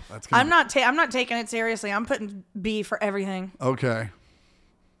 Oh, that's I'm not taking it seriously. I'm putting B for everything. Okay.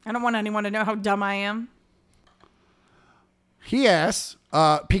 I don't want anyone to know how dumb I am. He asks,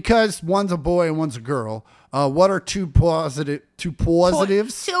 because one's a boy and one's a girl, what are two positives? Two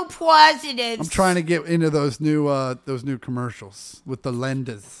positives. I'm trying to get into those new commercials with the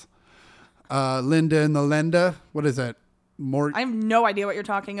Lendas. Linda and the Lenda. What is that? I have no idea what you're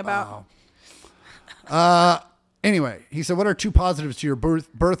talking about. Anyway, he said, what are 2 positives to your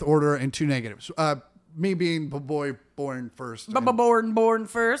birth order and 2 negatives? Me being the boy born first. Born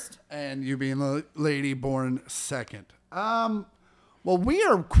first. And you being the lady born second. Well, we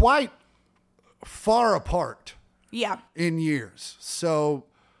are quite far apart. Yeah. In years. So.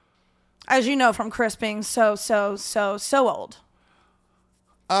 As you know from Chris being so old.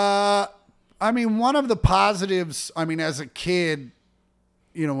 I mean, one of the positives, as a kid,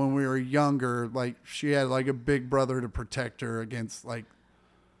 when we were younger, like she had like a big brother to protect her against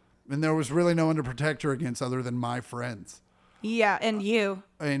and there was really no one to protect her against other than my friends. Yeah. And you.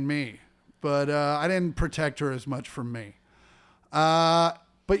 And me. But I didn't protect her as much from me. But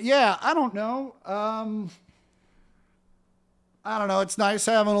yeah, I don't know. I don't know. It's nice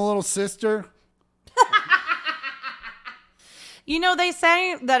having a little sister. They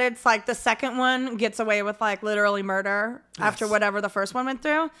say that it's like the second one gets away with like literally murder after whatever the first one went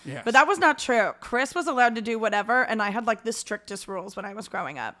through. Yes. But that was not true. Chris was allowed to do whatever, and I had like the strictest rules when I was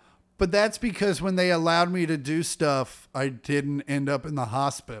growing up. But that's because when they allowed me to do stuff, I didn't end up in the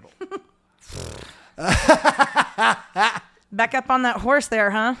hospital. Back up on that horse there,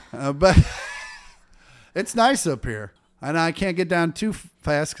 huh? But it's nice up here. And I can't get down too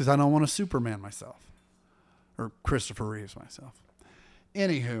fast because I don't want to Superman myself. Or Christopher Reeves myself.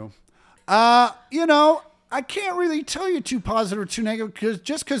 Anywho. I can't really tell you 2 positive or 2 negative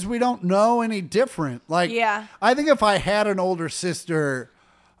because we don't know any different. Yeah. I think if I had an older sister,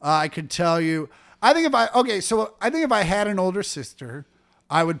 I could tell you. I think if I had an older sister,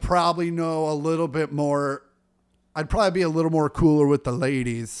 I would probably know a little bit more. I'd probably be a little more cooler with the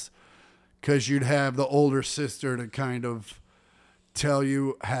ladies because you'd have the older sister to kind of tell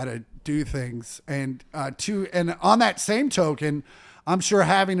you how to do things. And on that same token, I'm sure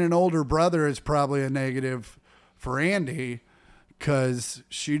having an older brother is probably a negative for Andi because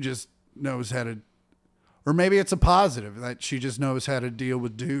she just knows how to, or maybe it's a positive that she just knows how to deal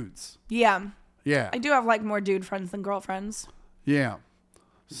with dudes. Yeah. Yeah. I do have like more dude friends than girlfriends. Yeah.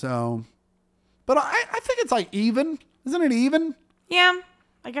 So, but I think it's like even. Isn't it even? Yeah.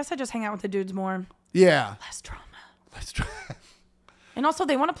 I guess I just hang out with the dudes more. Yeah. Less drama. And also,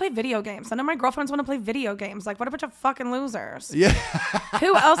 they want to play video games. None of my girlfriends want to play video games. Like, what a bunch of fucking losers. Yeah.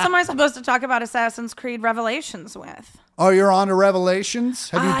 Who else am I supposed to talk about Assassin's Creed Revelations with? Oh, you're on to Revelations?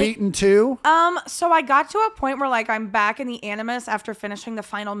 Have you beaten 2? So I got to a point where, like, I'm back in the Animus after finishing the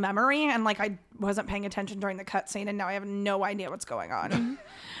final memory, and, like, I wasn't paying attention during the cutscene, and now I have no idea what's going on. And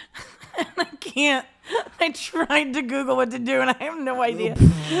I can't. I tried to Google what to do, and I have no idea.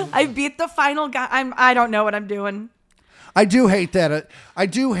 I beat the final guy. I don't know what I'm doing. I do hate that. I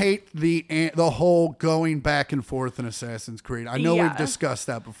do hate the whole going back and forth in Assassin's Creed. I know we've discussed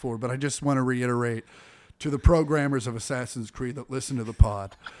that before, but I just want to reiterate to the programmers of Assassin's Creed that listen to the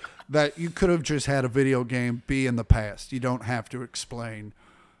pod that you could have just had a video game be in the past. You don't have to explain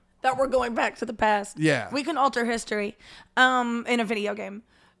that we're going back to the past. Yeah. We can alter history in a video game.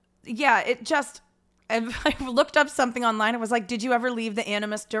 Yeah, it just... I looked up something online. It was like, did you ever leave the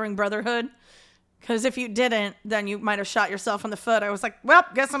Animus during Brotherhood? Because if you didn't, then you might have shot yourself in the foot. I was like, well,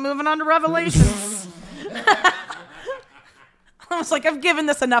 guess I'm moving on to Revelations. I was like, I've given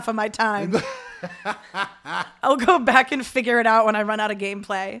this enough of my time. I'll go back and figure it out when I run out of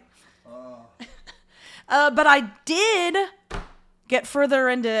gameplay. But I did get further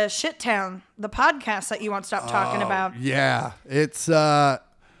into Shittown, the podcast that you won't stop talking about. Yeah. It's, and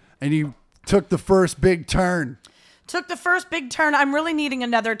you took the first big turn. Took the first big turn. I'm really needing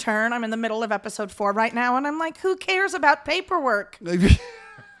another turn. I'm in the middle of episode 4 right now, and I'm like, who cares about paperwork?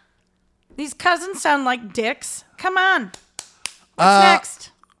 These cousins sound like dicks. Come on. What's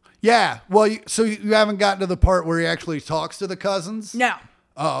next? Yeah. Well, so you haven't gotten to the part where he actually talks to the cousins? No.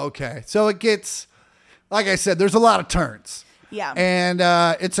 Oh, okay. So it gets, like I said, there's a lot of turns. Yeah. And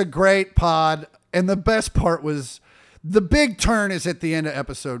it's a great pod. And the best part was the big turn is at the end of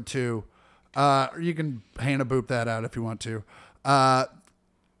episode 2. You can Hannah boop that out if you want to. I'm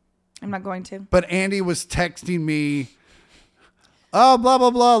not going to. But Andi was texting me, oh, blah, blah,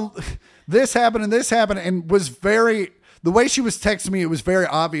 blah. This happened, and was very, the way she was texting me, it was very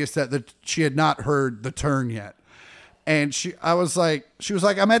obvious that she had not heard the turn yet. And she was like,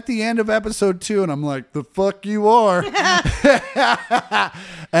 I'm at the end of episode 2. And I'm like, the fuck you are.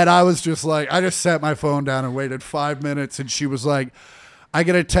 And I was just like, I just set my phone down and waited 5 minutes. And she was like, I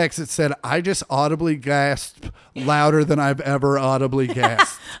get a text that said, I just audibly gasped louder than I've ever audibly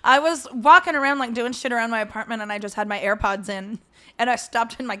gasped. I was walking around like doing shit around my apartment, and I just had my AirPods in, and I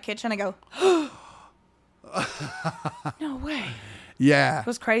stopped in my kitchen. I go, no way. Yeah. It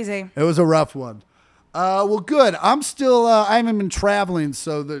was crazy. It was a rough one. Well, good. I'm still, I haven't been traveling,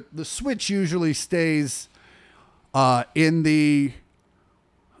 so the Switch usually stays in the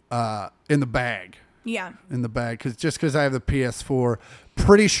bag. Yeah. In the bag, because I have the PS4.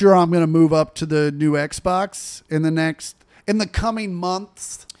 Pretty sure I'm going to move up to the new Xbox in the coming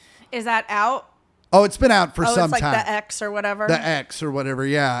months. Is that out? Oh, it's been out for some it's like time. the X or whatever. The X or whatever,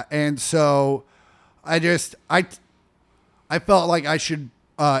 yeah. And so I felt like I should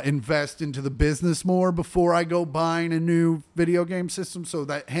invest into the business more before I go buying a new video game system. So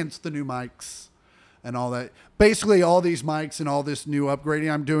hence the new mics and all that. Basically, all these mics and all this new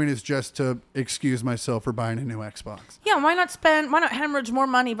upgrading I'm doing is just to excuse myself for buying a new Xbox. Yeah, why not hemorrhage more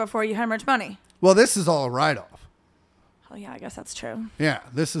money before you hemorrhage money? Well, this is all a write-off. Oh, yeah, I guess that's true. Yeah,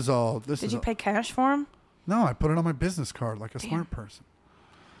 this is all. Did you pay cash for them? No, I put it on my business card like a smart person.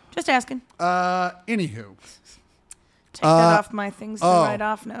 Just asking. Anywho. Take that off my things to write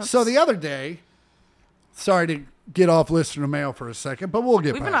off notes. So the other day, sorry to get off listener mail for a second, but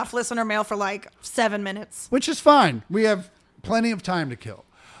we've been off listener mail for like 7 minutes. Which is fine. We have plenty of time to kill.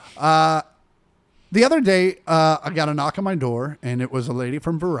 The other day, I got a knock on my door, and it was a lady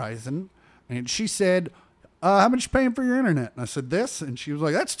from Verizon, and she said, how much you paying for your internet? And I said, this. And she was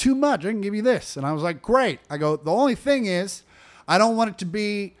like, that's too much. I can give you this. And I was like, great. I go, the only thing is, I want it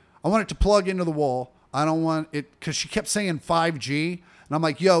to plug into the wall. I don't want it, because she kept saying 5G. And I'm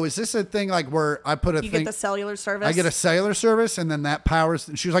like, yo, is this a thing like where I put a thing? You get the cellular service? I get a cellular service, and then that powers.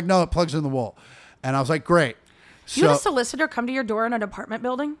 And she was like, no, it plugs in the wall. And I was like, great. You had a solicitor come to your door in an apartment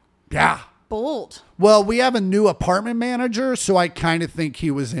building? Yeah. Bold. Well, we have a new apartment manager, so I kind of think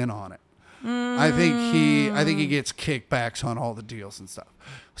he was in on it. I think he gets kickbacks on all the deals and stuff.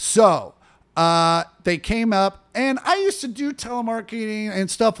 So they came up, and I used to do telemarketing and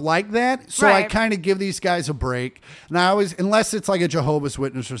stuff like that. So I kind of give these guys a break. And I always, unless it's like a Jehovah's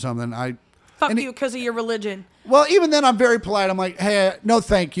Witness or something, Fuck you because of your religion. Well, even then I'm very polite. I'm like, hey, no,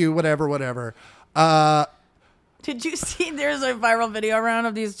 thank you, whatever. Did you see there's a viral video around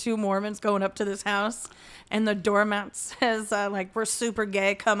of these two Mormons going up to this house, and the doormat says, we're super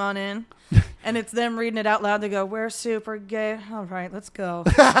gay, come on in. And it's them reading it out loud. They go, we're super gay. All right, let's go.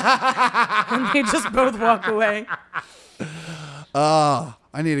 And they just both walk away.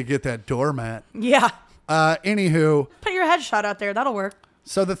 I need to get that doormat. Yeah. Anywho. Put your headshot out there. That'll work.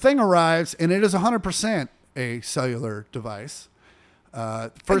 So the thing arrives, and it is 100% a cellular device.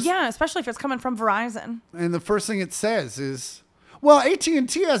 Yeah, especially if it's coming from Verizon. And the first thing it says is, well,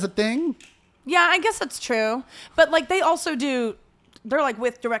 AT&T has a thing. Yeah, I guess that's true. But they also do, they're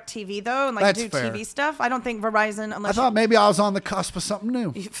with DirecTV though, and that's do fair. TV stuff. I don't think Verizon, unless I thought maybe I was on the cusp of something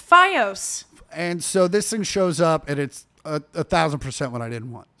new. Fios. And so this thing shows up, and it's 1,000% what I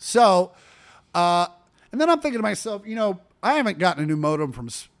didn't want. So, and then I'm thinking to myself, I haven't gotten a new modem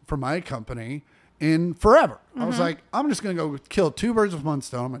from my company in forever. I was like, I'm just going to go kill two birds with one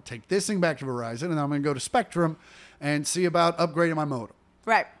stone. I'm going to take this thing back to Verizon, and then I'm going to go to Spectrum and see about upgrading my modem.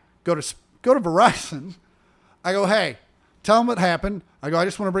 Right. Go to Verizon. I go, hey, tell them what happened. I go, I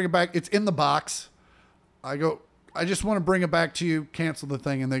just want to bring it back. It's in the box. I go, I just want to bring it back to you. Cancel the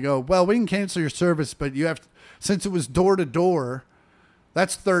thing. And they go, well, we can cancel your service, but you have to, since it was door to door,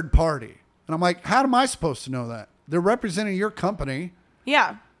 that's third party. And I'm like, how am I supposed to know that? They're representing your company.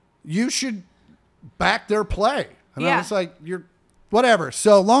 Yeah. You should back their play. And yeah. I was like, you're whatever.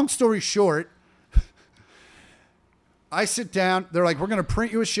 So long story short, I sit down. They're like, we're going to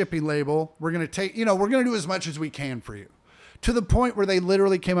print you a shipping label. We're going to take, we're going to do as much as we can for you. To the point where they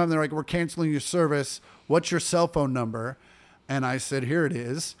literally came up and they're like, we're canceling your service. What's your cell phone number? And I said, here it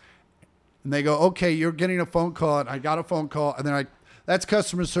is. And they go, okay, you're getting a phone call. And I got a phone call. And they're like, that's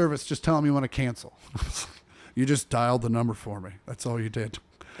customer service. Just tell them you want to cancel. You just dialed the number for me. That's all you did.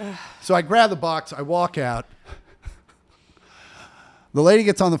 So I grab the box. I walk out. The lady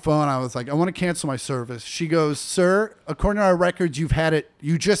gets on the phone. I was like, I want to cancel my service. She goes, sir, according to our records,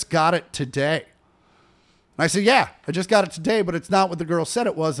 you just got it today. And I said, yeah, I just got it today, but it's not what the girl said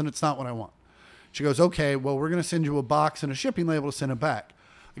it was, and it's not what I want. She goes, okay, well, we're going to send you a box and a shipping label to send it back.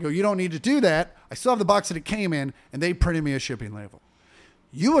 I go, you don't need to do that. I still have the box that it came in, and they printed me a shipping label.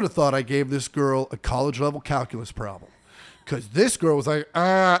 You would have thought I gave this girl a college-level calculus problem, because this girl was like,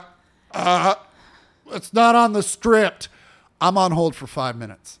 it's not on the script. I'm on hold for 5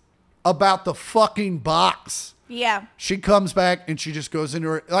 minutes about the fucking box. Yeah. She comes back and she just goes into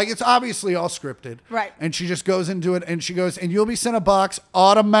her, like, it's obviously all scripted. Right. And she just goes into it and she goes, and you'll be sent a box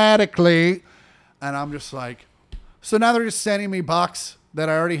automatically. And I'm just like, so now they're just sending me box that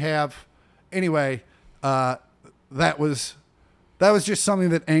I already have. Anyway, that was just something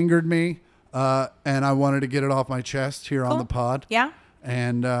that angered me. And I wanted to get it off my chest here on the pod. Yeah.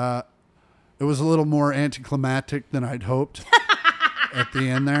 And, it was a little more anticlimactic than I'd hoped at the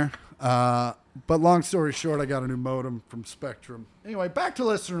end there. But long story short, I got a new modem from Spectrum. Anyway, back to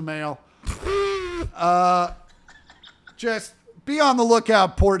listener mail. Just be on the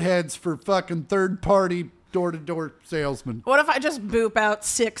lookout, portheads, for fucking third-party door-to-door salesmen. What if I just boop out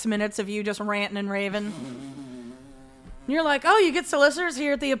 6 minutes of you just ranting and raving? You're like, oh, you get solicitors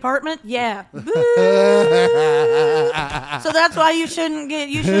here at the apartment? Yeah. So that's why you shouldn't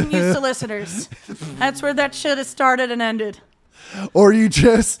use solicitors. That's where that should have started and ended. Or you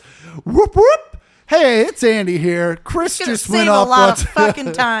just, whoop, whoop. Hey, it's Andi here. Chris just went off. Save a lot of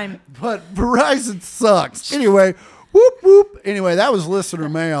fucking time. But Verizon sucks. Anyway, whoop, whoop. Anyway, that was listener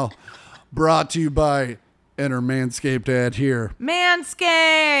mail brought to you by Enter Manscaped ad here.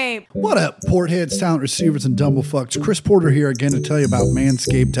 Manscaped. What up, portheads, talent receivers, and dumblefucks? Chris Porter here again to tell you about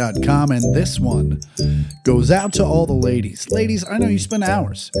manscaped.com, and this one goes out to all the ladies. Ladies, I know you spend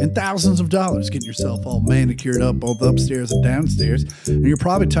hours and thousands of dollars getting yourself all manicured up both upstairs and downstairs, and you're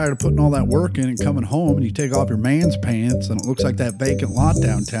probably tired of putting all that work in and coming home and you take off your man's pants and it looks like that vacant lot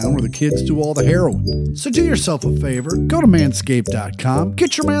downtown where the kids do all the heroin. So do yourself a favor, go to manscaped.com,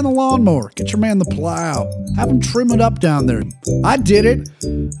 get your man the lawnmower, get your man the plow. Have them trim it up down there. I did it.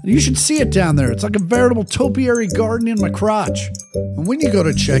 You should see it down there. It's like a veritable topiary garden in my crotch. And when you go to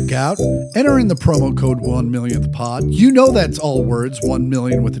checkout, enter in the promo code 1millionth pod. You know that's all words, 1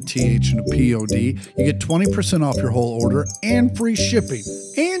 million with a TH and a POD. You get 20% off your whole order and free shipping.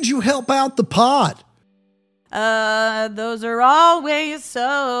 And you help out the pod. Those are always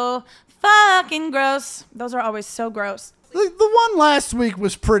so fucking gross. Those are always so gross. The one last week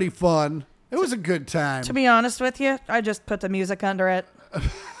was pretty fun. It was a good time. To be honest with you, I just put the music under it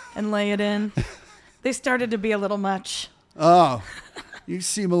and lay it in. They started to be a little much. Oh, you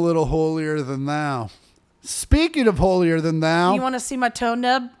seem a little holier than thou. Speaking of holier than thou. You want to see my toe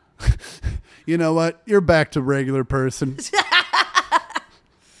nub? You know what? You're back to regular person.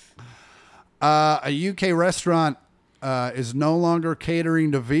 A UK restaurant is no longer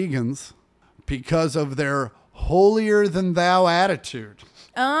catering to vegans because of their holier than thou attitude.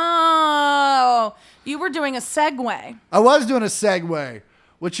 Oh, you were doing a segue. I was doing a segue,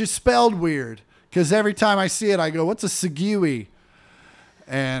 which is spelled weird because every time I see it, I go, what's a segue?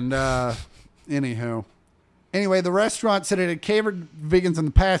 And anywho. Anyway, the restaurant said it had catered vegans in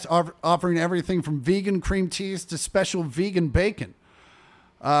the past, offering everything from vegan cream cheese to special vegan bacon.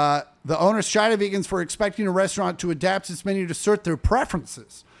 The owners chided vegans for expecting a restaurant to adapt its menu to suit their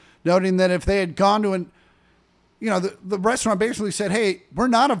preferences, noting that if they had gone to the restaurant basically said, hey, we're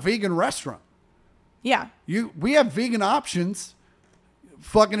not a vegan restaurant. Yeah. We have vegan options.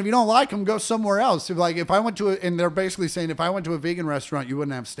 Fucking, if you don't like them, go somewhere else. If I went to and they're basically saying, if I went to a vegan restaurant, you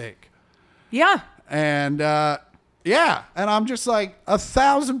wouldn't have steak. Yeah. And, yeah. And I'm just like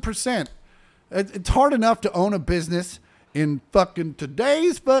 1,000%. It's hard enough to own a business in fucking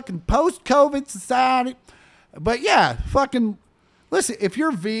today's fucking post-COVID society. But yeah, fucking listen, if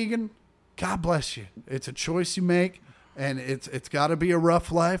you're vegan, God bless you. It's a choice you make, and it's got to be a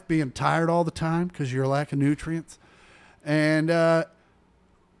rough life, being tired all the time because you're lacking nutrients. And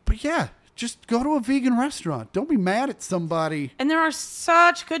but yeah, just go to a vegan restaurant. Don't be mad at somebody. And there are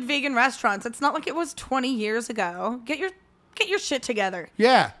such good vegan restaurants. It's not like it was 20 years ago. Get your shit together.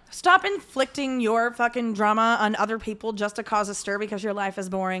 Yeah. Stop inflicting your fucking drama on other people just to cause a stir because your life is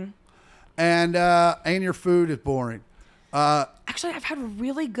boring. And your food is boring. Actually, I've had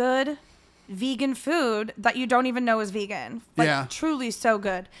really good vegan food that you don't even know is vegan. Like, truly so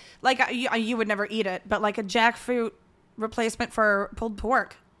good. Like, you would never eat it, but like a jackfruit replacement for pulled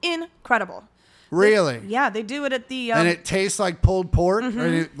pork. Incredible. Really? They do it at the... and it tastes like pulled pork? And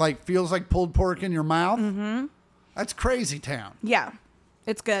it like feels like pulled pork in your mouth? Mm-hmm. That's crazy town. Yeah,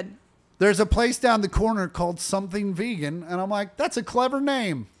 it's good. There's a place down the corner called Something Vegan, and I'm like, that's a clever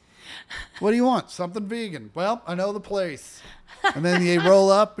name. What do you want? Something vegan. Well, I know the place. And then they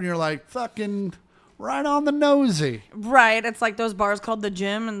roll up, and you're like, fucking right on the nosy. Right. It's like those bars called The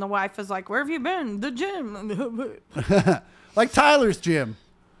Gym, and the wife is like, where have you been? The Gym. Like Tyler's Gym.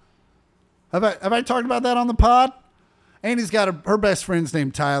 Have I talked about that on the pod? Andy's got her best friend's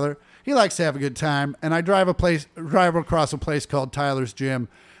named Tyler. He likes to have a good time, and I drive across a place called Tyler's Gym,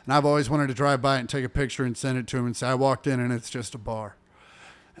 and I've always wanted to drive by it and take a picture and send it to him and say I walked in and it's just a bar.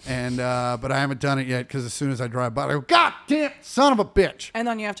 And but I haven't done it yet because as soon as I drive by, I go, God damn, son of a bitch. And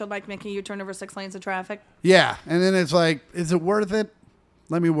then you have to like make a U-turn over 6 lanes of traffic. Yeah, and then it's like, is it worth it?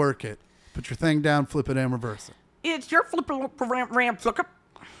 Let me work it. Put your thing down, flip it, and reverse it. It's your ramp flipper.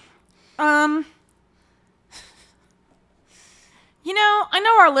 You know, I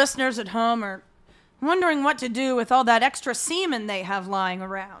know our listeners at home are wondering what to do with all that extra semen they have lying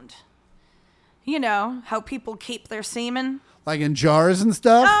around. You know, how people keep their semen. Like in jars and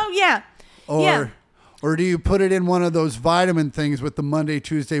stuff? Oh, yeah. Or do you put it in one of those vitamin things with the Monday,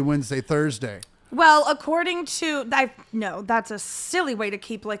 Tuesday, Wednesday, Thursday? Well, according to... No, that's a silly way to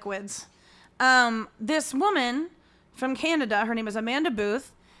keep liquids. This woman from Canada, her name is Amanda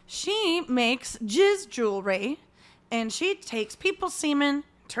Booth. She makes jizz jewelry, and she takes people's semen,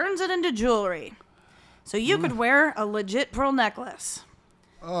 turns it into jewelry. So you could wear a legit pearl necklace.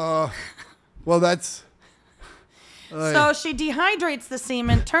 Well, that's... So she dehydrates the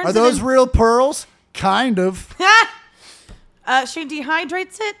semen, turns it Are those real pearls? Kind of. She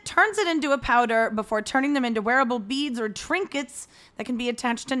dehydrates it, turns it into a powder before turning them into wearable beads or trinkets that can be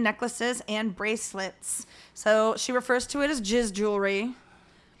attached to necklaces and bracelets. So she refers to it as jizz jewelry.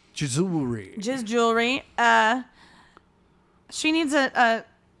 Jizz jewelry. She needs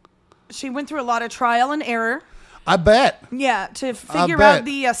she went through a lot of trial and error. I bet. Yeah, to figure out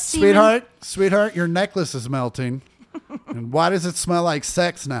the semen. Sweetheart, your necklace is melting. And why does it smell like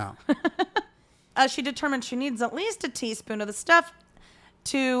sex now? She determined she needs at least a teaspoon of the stuff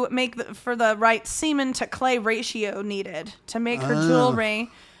to make for the right semen to clay ratio needed to make her jewelry.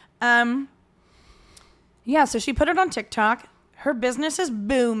 Yeah, so she put it on TikTok. Her business is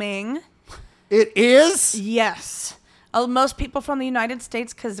booming. It is? Yes. Most people from the United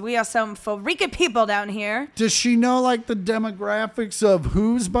States, because we are some freaky people down here. Does she know, like, the demographics of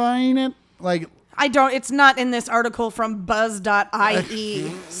who's buying it? Like, I don't. It's not in this article from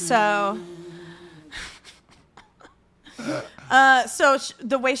buzz.ie. So...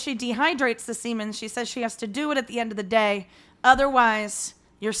 the way she dehydrates the semen, she says she has to do it at the end of the day. Otherwise,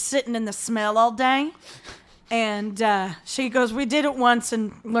 you're sitting in the smell all day. And she goes, we did it once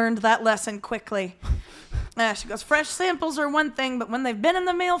and learned that lesson quickly. She goes, fresh samples are one thing, but when they've been in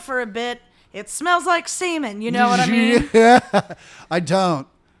the mail for a bit, it smells like semen. You know what I mean? Yeah, I don't.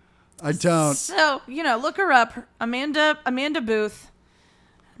 So, look her up. Amanda Booth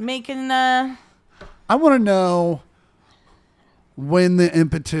making... I want to know when the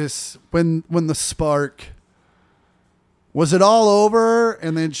impetus, when the spark, was it all over?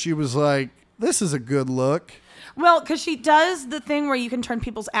 And then she was like, this is a good look. Well, because she does the thing where you can turn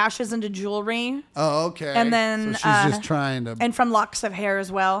people's ashes into jewelry. Oh, okay. And then... So she's just trying to... And from locks of hair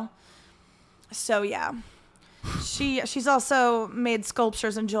as well. So, yeah. She's also made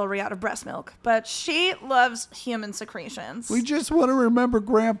sculptures and jewelry out of breast milk. But she loves human secretions. We just want to remember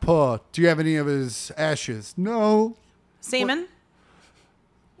Grandpa. Do you have any of his ashes? No. Semen?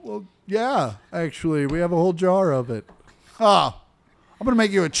 Well, yeah, actually. We have a whole jar of it. Oh, I'm going to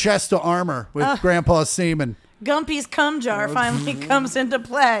make you a chest of armor with Grandpa's semen. Gumpy's cum jar finally comes into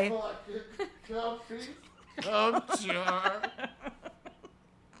play. Gumpy's cum jar.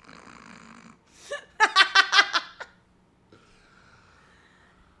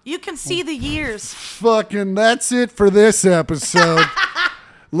 You can see the years. Fucking that's it for this episode.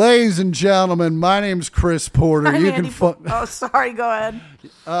 Ladies and gentlemen, my name's Chris Porter. Oh, sorry, go ahead.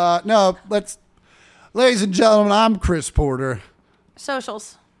 Ladies and gentlemen, I'm Chris Porter.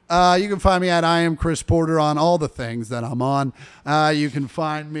 Socials. You can find me at I am Chris Porter on all the things that I'm on. You can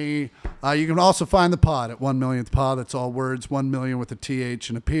find me. You can also find the pod at 1 millionth pod. That's all words. 1 million with a TH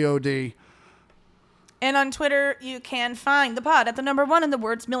and a POD. And on Twitter, you can find the pod at the number 1 in the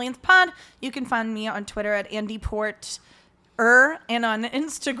words millionth pod. You can find me on Twitter at Andi Port, and on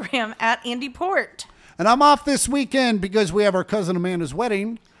Instagram at Andi Port. And I'm off this weekend because we have our cousin Amanda's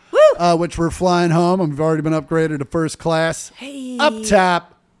wedding, which we're flying home. And we've already been upgraded to first class. Hey. Up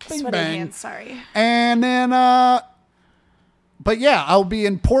top. Bing, Sweaty bang. hands, sorry. And then... But yeah, I'll be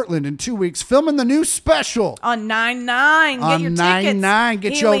in Portland in 2 weeks filming the new special. On 9/9. Get your tickets. 9/9.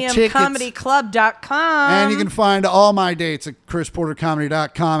 Get your tickets. HeliumComedyClub.com. And you can find all my dates at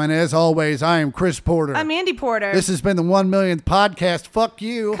ChrisPorterComedy.com. And as always, I am Chris Porter. I'm Andi Porter. This has been the 1 millionth podcast. Fuck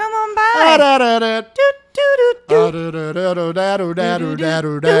you. Come on by.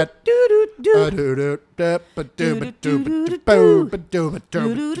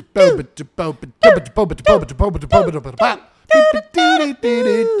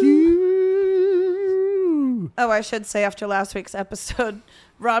 Oh, I should say after last week's episode,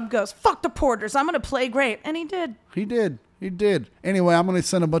 Rob goes, fuck the Porters. I'm going to play great. And he did. He did. Anyway, I'm going to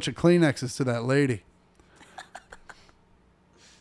send a bunch of Kleenexes to that lady.